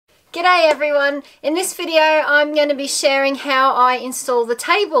G'day everyone! In this video I'm going to be sharing how I install the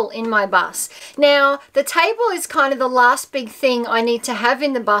table in my bus. Now the table is kind of the last big thing I need to have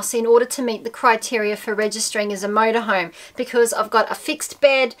in the bus in order to meet the criteria for registering as a motorhome, because I've got a fixed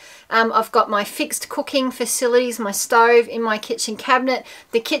bed, I've got my fixed cooking facilities, my stove in my kitchen cabinet.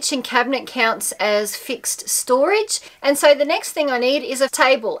 The kitchen cabinet counts as fixed storage, and so the next thing I need is a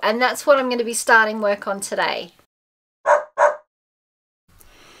table, and that's what I'm going to be starting work on today.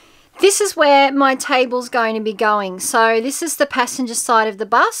 This is where my table's going to be going. So this is the passenger side of the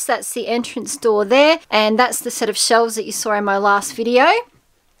bus. That's the entrance door there. And that's the set of shelves that you saw in my last video.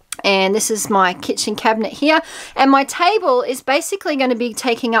 And this is my kitchen cabinet here. And my table is basically going to be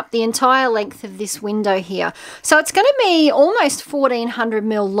taking up the entire length of this window here. So it's going to be almost 1400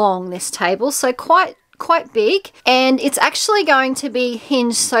 mil long, this table. So quite big, and it's actually going to be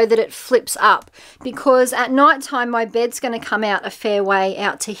hinged so that it flips up, because at night time my bed's going to come out a fair way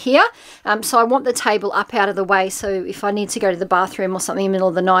out to here, so I want the table up out of the way, so if I need to go to the bathroom or something in the middle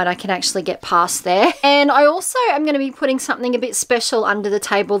of the night I can actually get past there. And I also am going to be putting something a bit special under the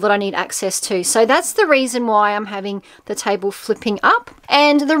table that I need access to, so that's the reason why I'm having the table flipping up.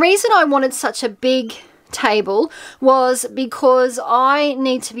 And the reason I wanted such a big table was because I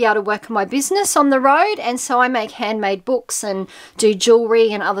need to be able to work on my business on the road, and so I make handmade books and do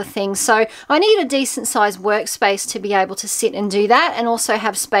jewellery and other things, so I need a decent sized workspace to be able to sit and do that, and also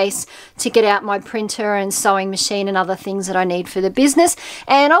have space to get out my printer and sewing machine and other things that I need for the business.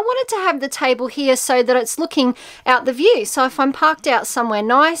 And I wanted to have the table here so that it's looking out the view, so if I'm parked out somewhere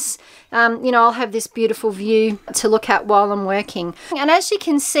nice, you know, I'll have this beautiful view to look at while I'm working. And as you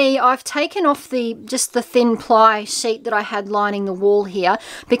can see, I've taken off just the thin ply sheet that I had lining the wall here,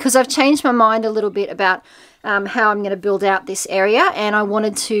 because I've changed my mind a little bit about how I'm going to build out this area, and I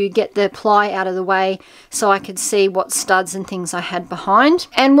wanted to get the ply out of the way so I could see what studs and things I had behind.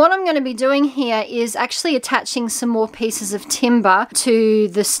 And what I'm going to be doing here is actually attaching some more pieces of timber to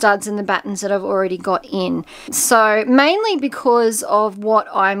the studs and the battens that I've already got in. So mainly because of what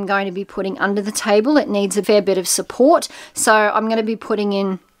I'm going to be putting under the table, it needs a fair bit of support, so I'm going to be putting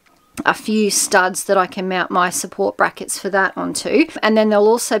in a few studs that I can mount my support brackets for that onto, and then there'll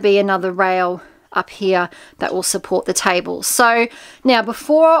also be another rail up here that will support the table. So now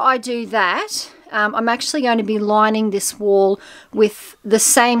before I do that, I'm actually going to be lining this wall with the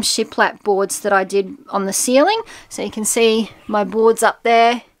same shiplap boards that I did on the ceiling. So you can see my boards up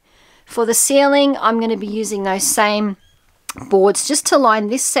there for the ceiling. I'm going to be using those same boards just to line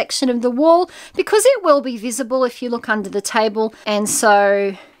this section of the wall, because it will be visible if you look under the table, and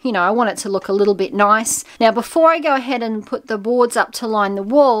so you know, I want it to look a little bit nice. Now before I go ahead and put the boards up to line the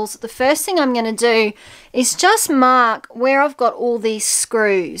walls, the first thing I'm going to do is just mark where I've got all these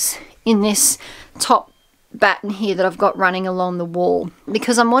screws in this top batten here that I've got running along the wall,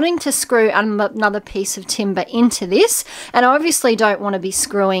 because I'm wanting to screw another piece of timber into this, and I obviously don't want to be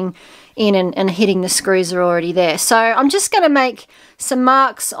screwing in and hitting the screws are already there. So I'm just going to make some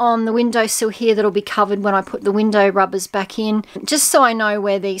marks on the windowsill here that'll be covered when I put the window rubbers back in, just so I know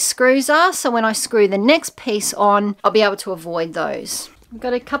where these screws are, so when I screw the next piece on I'll be able to avoid those. I've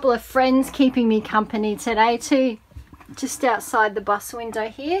got a couple of friends keeping me company today too, just outside the bus window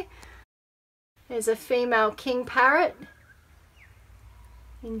here. There's a female king parrot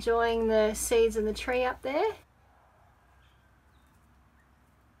enjoying the seeds in the tree up there.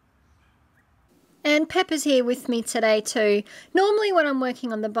 And Pepper's here with me today too. Normally when I'm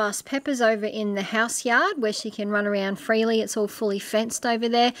working on the bus, Pepper's over in the house yard where she can run around freely. It's all fully fenced over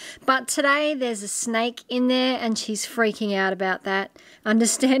there. But today there's a snake in there and she's freaking out about that,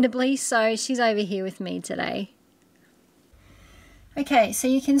 understandably. So she's over here with me today. Okay, so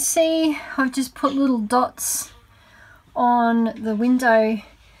you can see I've just put little dots on the window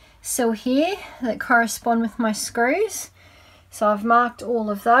sill here that correspond with my screws. So I've marked all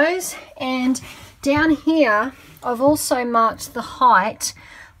of those, and down here I've also marked the height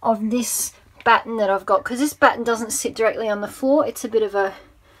of this batten that I've got, because this batten doesn't sit directly on the floor, it's a bit of a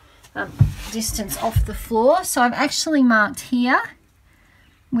distance off the floor. So I've actually marked here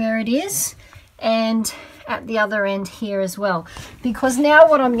where it is, and at the other end here as well, because now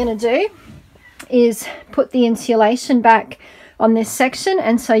what I'm going to do is put the insulation back on this section,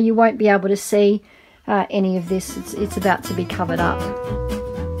 and so you won't be able to see any of this. It's about to be covered up.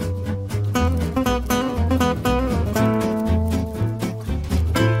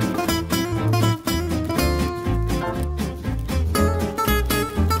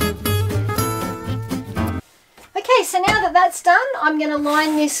 Okay, so now that that's done, I'm going to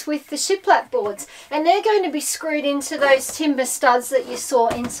line this with the shiplap boards, and they're going to be screwed into those timber studs that you saw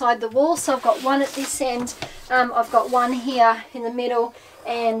inside the wall. So I've got one at this end I've got one here in the middle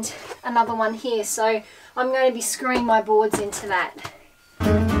and another one here, so I'm going to be screwing my boards into that.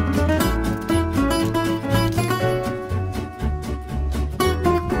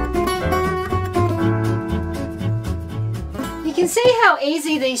 You can see how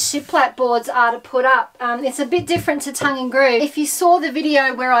easy these shiplap boards are to put up. It's a bit different to tongue and groove. If you saw the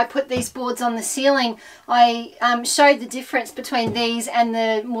video where I put these boards on the ceiling, I showed the difference between these and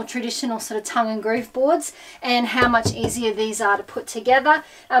the more traditional sort of tongue and groove boards and how much easier these are to put together.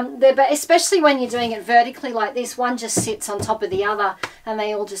 Especially when you're doing it vertically like this, one just sits on top of the other and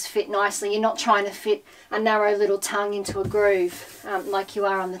they all just fit nicely. You're not trying to fit a narrow little tongue into a groove like you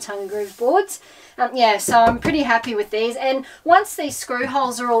are on the tongue and groove boards. Yeah, so I'm pretty happy with these, and once these screw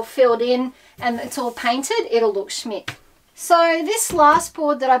holes are all filled in and it's all painted, it'll look schmick. So this last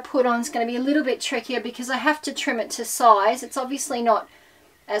board that I put on is going to be a little bit trickier because I have to trim it to size. It's obviously not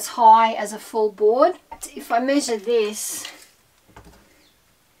as high as a full board. If I measure this,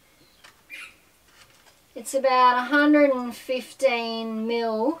 it's about 115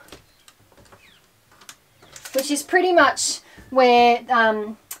 mil, which is pretty much where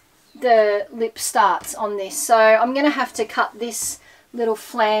the lip starts on this. So I'm going to have to cut this little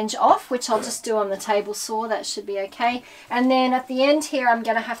flange off, which I'll just do on the table saw. That should be okay. And then at the end here, I'm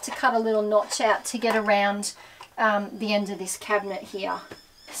going to have to cut a little notch out to get around the end of this cabinet here.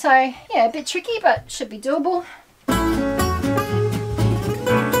 So yeah, a bit tricky, but should be doable.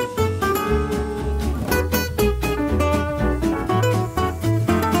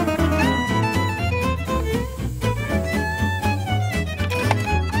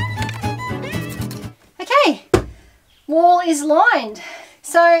 Wall is lined.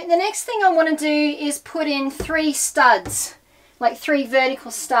 So the next thing I want to do is put in 3 studs, like 3 vertical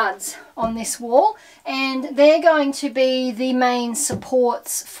studs on this wall, and they're going to be the main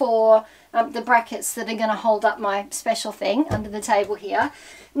supports for the brackets that are going to hold up my special thing under the table here.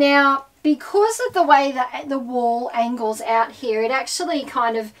 Now, because of the way that the wall angles out here, it actually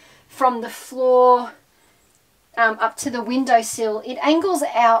kind of, from the floor up to the windowsill, it angles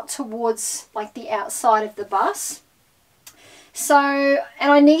out towards like the outside of the bus. So, and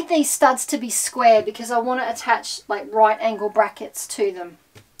I need these studs to be square because I want to attach like right angle brackets to them.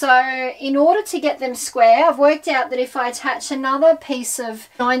 So in order to get them square, I've worked out that if I attach another piece of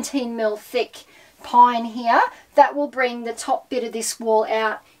 19 mil thick pine here, that will bring the top bit of this wall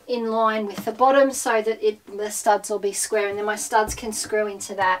out in line with the bottom so that the studs will be square, and then my studs can screw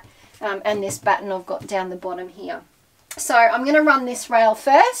into that and this batten I've got down the bottom here. So I'm going to run this rail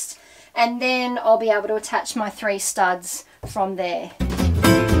first, and then I'll be able to attach my 3 studs from there.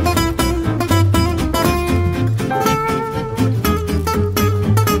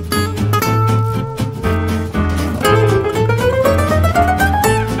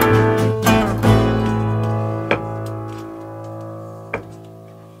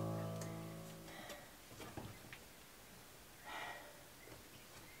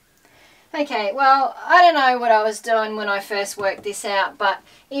 Okay, well, I don't know what I was doing when I first worked this out, but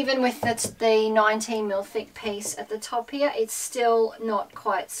even with the 19 mil thick piece at the top here, it's still not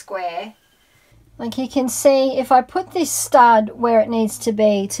quite square. Like you can see, if I put this stud where it needs to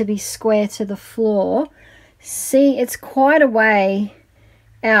be square to the floor, see, it's quite a way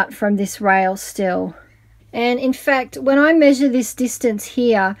out from this rail still. And in fact, when I measure this distance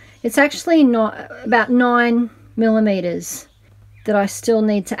here, it's actually not about 9 millimeters that I still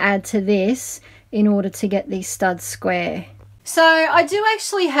need to add to this in order to get these studs square. So I do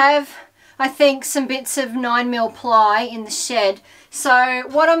actually have, I think, some bits of 9mm ply in the shed. So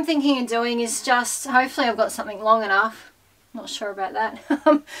what I'm thinking of doing is just, hopefully I've got something long enough. Not sure about that.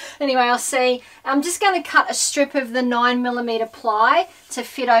 Anyway, I'll see. I'm just going to cut a strip of the 9mm ply to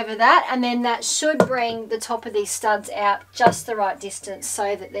fit over that, and then that should bring the top of these studs out just the right distance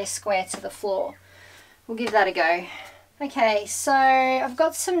so that they're square to the floor. We'll give that a go. Okay, so I've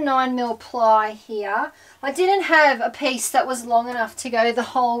got some 9mm ply here. I didn't have a piece that was long enough to go the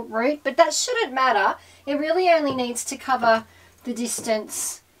whole route, but that shouldn't matter. It really only needs to cover the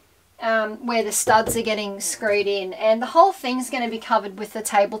distance where the studs are getting screwed in, and the whole thing's going to be covered with the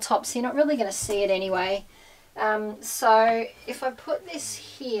tabletop, so you're not really going to see it anyway. So if I put this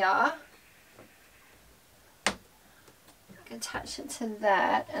here, I can attach it to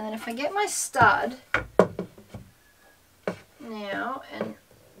that, and then if I get my stud now and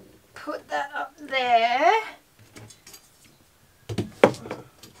put that up there.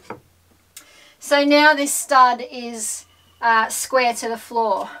 So now this stud is square to the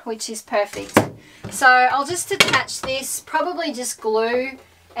floor, which is perfect. So I'll just attach this, probably just glue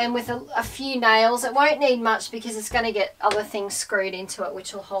and with a few nails. It won't need much because it's going to get other things screwed into it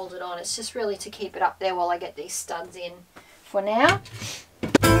which will hold it on. It's just really to keep it up there while I get these studs in for now.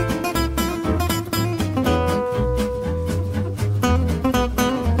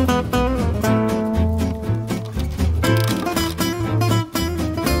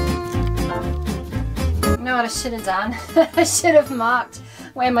 You know what I should have done? I should have marked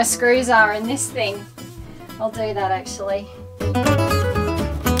where my screws are in this thing. I'll do that actually.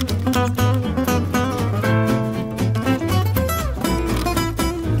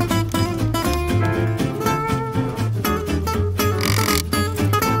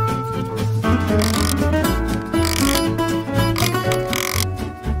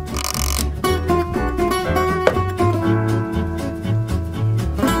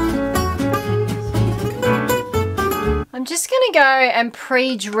 I'm just going to go and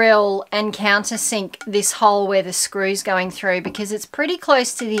pre-drill and countersink this hole where the screw's going through because it's pretty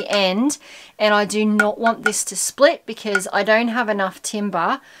close to the end and I do not want this to split because I don't have enough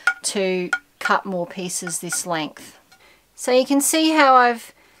timber to cut more pieces this length. So you can see how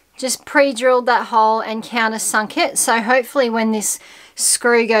I've just pre-drilled that hole and countersunk it, so hopefully when this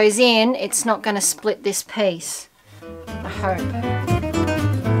screw goes in it's not going to split this piece. I hope.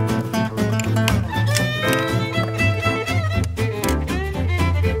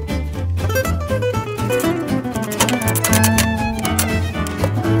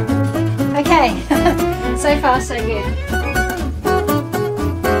 Okay, so far so good.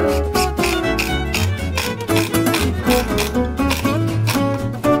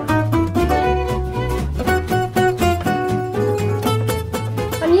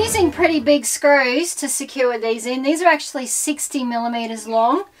 I'm using pretty big screws to secure these in. These are actually 60 millimeters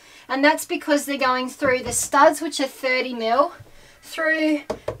long, and that's because they're going through the studs, which are 30 mil, through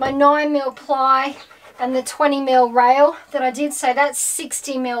my 9 mil ply and the 20 mil rail that I did, so that's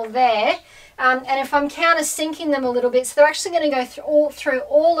 60 mil there. And if I'm countersinking them a little bit, so they're actually going to go through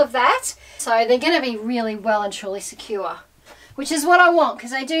all of that, so they're going to be really well and truly secure, which is what I want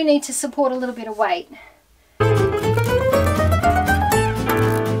because I do need to support a little bit of weight.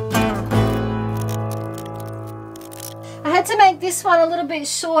 I had to make this one a little bit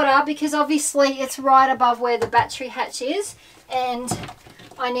shorter because obviously it's right above where the battery hatch is, and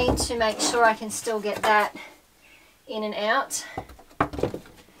I need to make sure I can still get that in and out.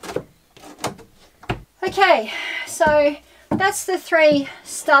 Okay, so that's the 3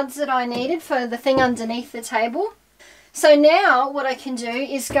 studs that I needed for the thing underneath the table. So now what I can do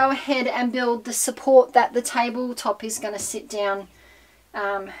is go ahead and build the support that the tabletop is going to sit down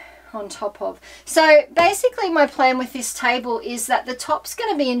on top of. So basically my plan with this table is that the top's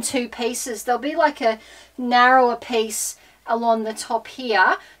going to be in 2 pieces. There'll be like a narrower piece along the top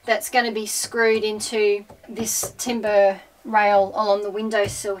here that's going to be screwed into this timber rail along the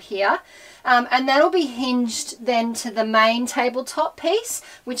windowsill here. And that'll be hinged then to the main tabletop piece,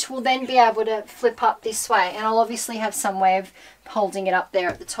 which will then be able to flip up this way, and I'll obviously have some way of holding it up there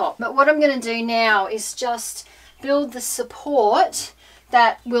at the top. But what I'm going to do now is just build the support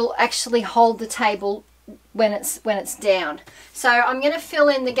that will actually hold the table when it's down. So I'm going to fill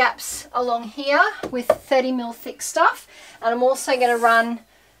in the gaps along here with 30 mil thick stuff, and I'm also going to run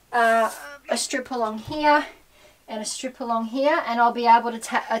a strip along here and a strip along here, and I'll be able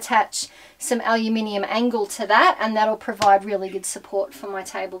to attach some aluminium angle to that, and that'll provide really good support for my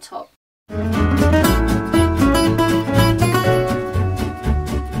tabletop.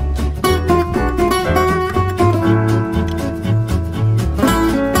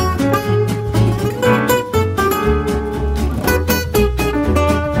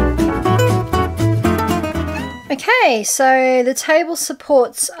 Okay, so the table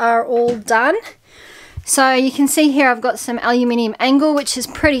supports are all done. So you can see here I've got some aluminium angle, which is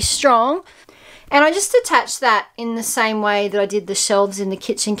pretty strong, and I just attached that in the same way that I did the shelves in the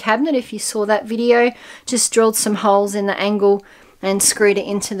kitchen cabinet. If you saw that video, just drilled some holes in the angle and screwed it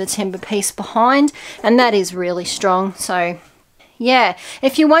into the timber piece behind, and that is really strong. So yeah,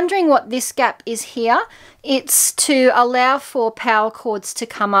 if you're wondering what this gap is here, it's to allow for power cords to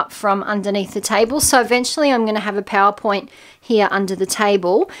come up from underneath the table. So eventually I'm going to have a power point here under the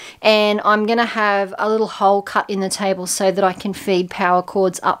table, and I'm going to have a little hole cut in the table so that I can feed power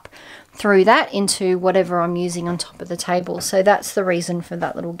cords up through that into whatever I'm using on top of the table. So that's the reason for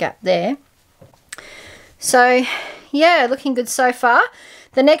that little gap there. So yeah, looking good so far.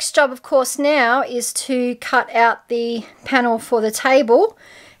 The next job, of course, now is to cut out the panel for the table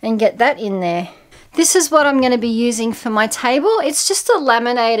and get that in there. This is what I'm going to be using for my table. It's just a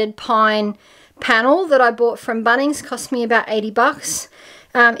laminated pine panel that I bought from Bunnings. Cost me about 80 bucks.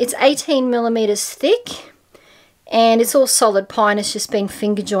 It's 18 millimeters thick, and it's all solid pine. It's just been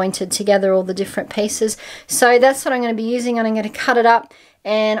finger jointed together, all the different pieces. So that's what I'm going to be using, and I'm going to cut it up,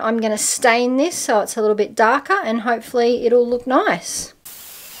 and I'm going to stain this so it's a little bit darker, and hopefully it'll look nice.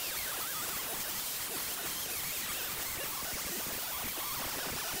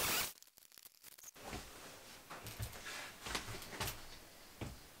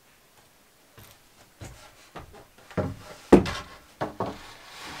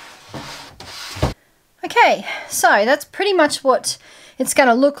 Okay, so that's pretty much what it's going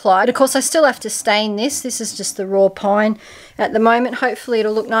to look like. Of course, I still have to stain this. This is just the raw pine at the moment. Hopefully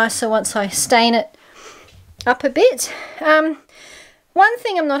it'll look nicer once I stain it up a bit. One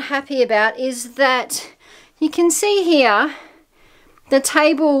thing I'm not happy about is that you can see here the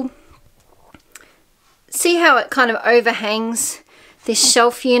table, see how it kind of overhangs this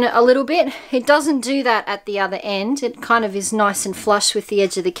shelf unit a little bit? It doesn't do that at the other end. It kind of is nice and flush with the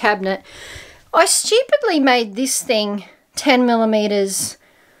edge of the cabinet. I stupidly made this thing 10 millimeters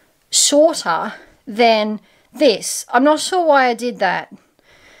shorter than this. I'm not sure why I did that.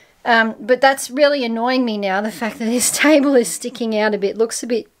 But that's really annoying me now, the fact that this table is sticking out a bit, looks a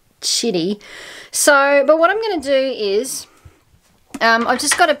bit shitty. So, but what I'm going to do is, I've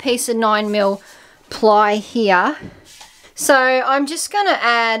just got a piece of 9mm ply here. So I'm just going to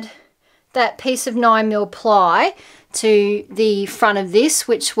add that piece of 9mm ply to the front of this,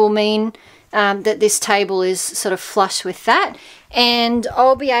 which will mean that this table is sort of flush with that, and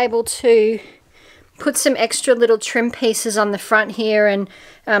I'll be able to put some extra little trim pieces on the front here and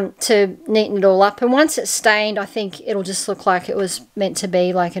to neaten it all up. And once it's stained, I think it'll just look like it was meant to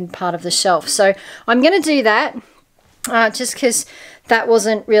be, like in part of the shelf. So I'm going to do that just because that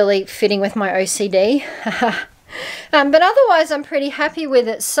wasn't really fitting with my OCD. But otherwise I'm pretty happy with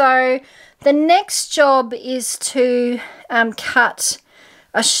it. So the next job is to cut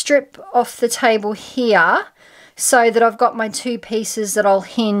a strip off the table here so that I've got my two pieces that I'll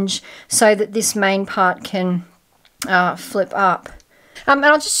hinge so that this main part can flip up. And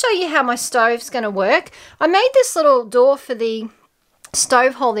I'll just show you how my stove's going to work. I made this little door for the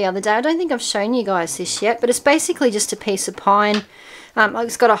stove hole the other day. I don't think I've shown you guys this yet, but it's basically just a piece of pine.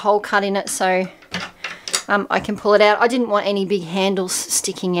 It's got a hole cut in it so I can pull it out. I didn't want any big handles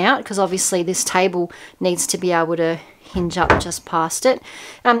sticking out because obviously this table needs to be able to hinge up just past it.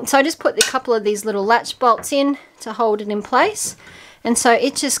 So I just put a couple of these little latch bolts in to hold it in place, and so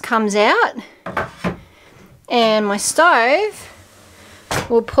it just comes out, and my stove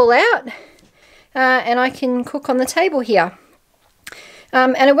will pull out, and I can cook on the table here.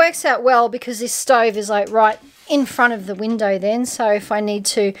 And it works out well because this stove is like right in front of the window then, so if I need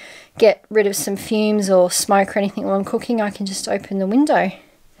to get rid of some fumes or smoke or anything while I'm cooking, I can just open the window.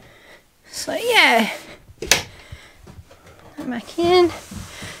 So yeah, back in.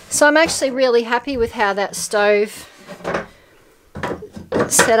 So I'm actually really happy with how that stove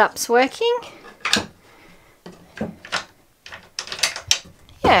setup's working.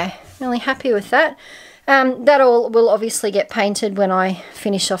 Yeah, really happy with that. That all will obviously get painted when I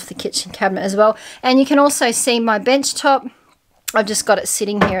finish off the kitchen cabinet as well. And you can also see my bench top. I've just got it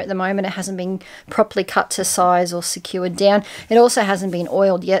sitting here at the moment. It hasn't been properly cut to size or secured down. It also hasn't been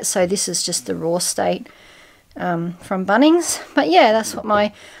oiled yet, so this is just the raw state from Bunnings. But yeah, that's what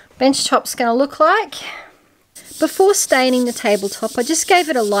my bench top's going to look like. Before staining the tabletop, I just gave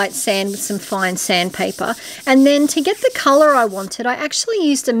it a light sand with some fine sandpaper, and then to get the colour I wanted, I actually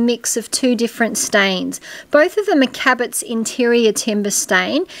used a mix of two different stains. Both of them are Cabot's Interior Timber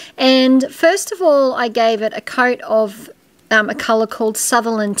Stain, and first of all I gave it a coat of a colour called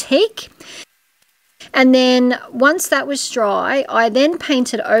Sutherland Teak. And then once that was dry, I then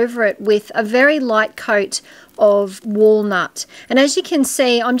painted over it with a very light coat of walnut. And as you can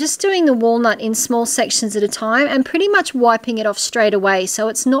see, I'm just doing the walnut in small sections at a time and pretty much wiping it off straight away, so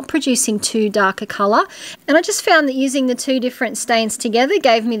it's not producing too dark a colour. And I just found that using the two different stains together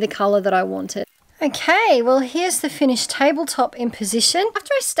gave me the colour that I wanted. Okay, well here's the finished tabletop in position.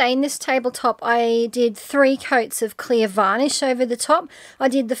 After I stained this tabletop, I did 3 coats of clear varnish over the top. I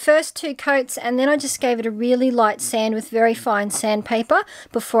did the first 2 coats and then I just gave it a really light sand with very fine sandpaper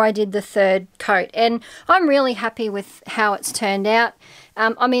before I did the 3rd coat. And I'm really happy with how it's turned out.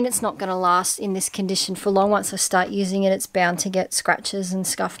 I mean, it's not going to last in this condition for long. Once I start using it, it's bound to get scratches and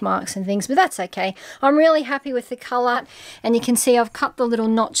scuff marks and things, but that's okay. I'm really happy with the colour, and you can see I've cut the little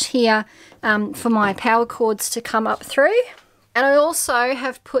notch here for my power cords to come up through. And I also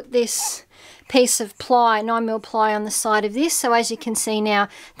have put this piece of ply, 9mm ply on the side of this, so as you can see now,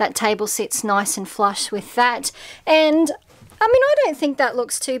 that table sits nice and flush with that. And I mean, I don't think that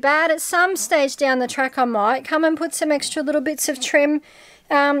looks too bad. At some stage down the track, I might come and put some extra little bits of trim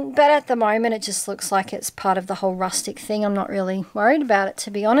But at the moment it just looks like it's part of the whole rustic thing. I'm not really worried about it,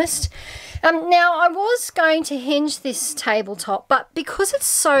 to be honest. Now I was going to hinge this tabletop, but because it's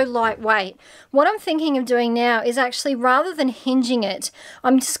so lightweight, what I'm thinking of doing now is actually, rather than hinging it,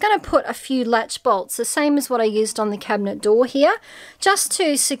 I'm just going to put a few latch bolts, the same as what I used on the cabinet door here, just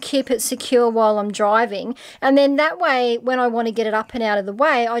to keep it secure while I'm driving. And then that way, when I want to get it up and out of the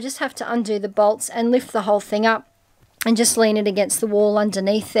way, I just have to undo the bolts and lift the whole thing up and just lean it against the wall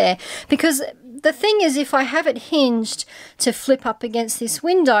underneath there. Because the thing is, if I have it hinged to flip up against this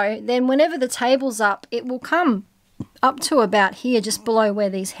window, then whenever the table's up, it will come up to about here, just below where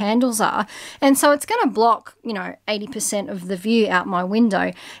these handles are. And so it's going to block, you know, 80% of the view out my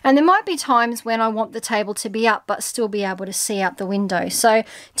window. And there might be times when I want the table to be up, but still be able to see out the window. So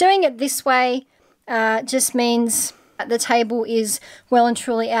doing it this way just means that the table is well and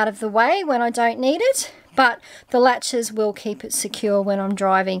truly out of the way when I don't need it, but the latches will keep it secure when I'm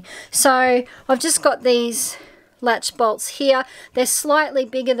driving. So I've just got these latch bolts here. They're slightly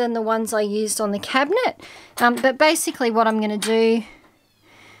bigger than the ones I used on the cabinet, but basically what I'm going to do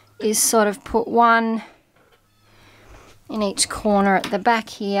is sort of put one in each corner at the back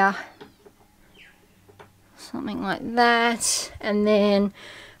here, something like that, and then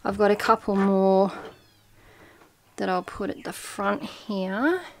I've got a couple more that I'll put at the front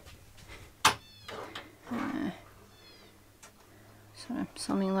here.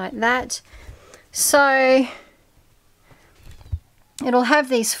 Something like that. So it'll have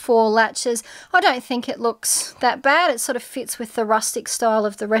these 4 latches. I don't think it looks that bad. It sort of fits with the rustic style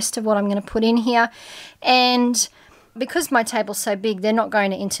of the rest of what I'm going to put in here. And because my table's so big, they're not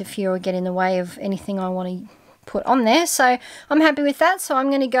going to interfere or get in the way of anything I want to put on there. So I'm happy with that. So I'm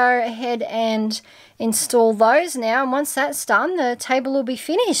going to go ahead and install those now. And once that's done, the table will be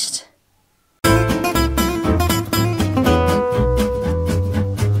finished.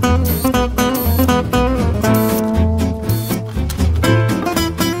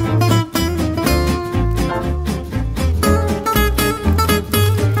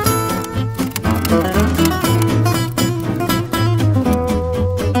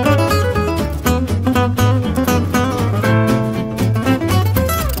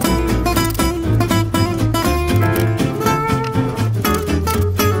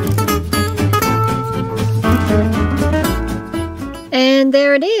 And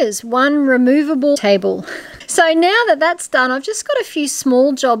there it is, one removable table. So now that that's done, I've just got a few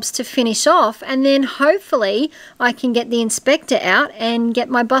small jobs to finish off, and then hopefully I can get the inspector out and get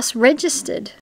my bus registered.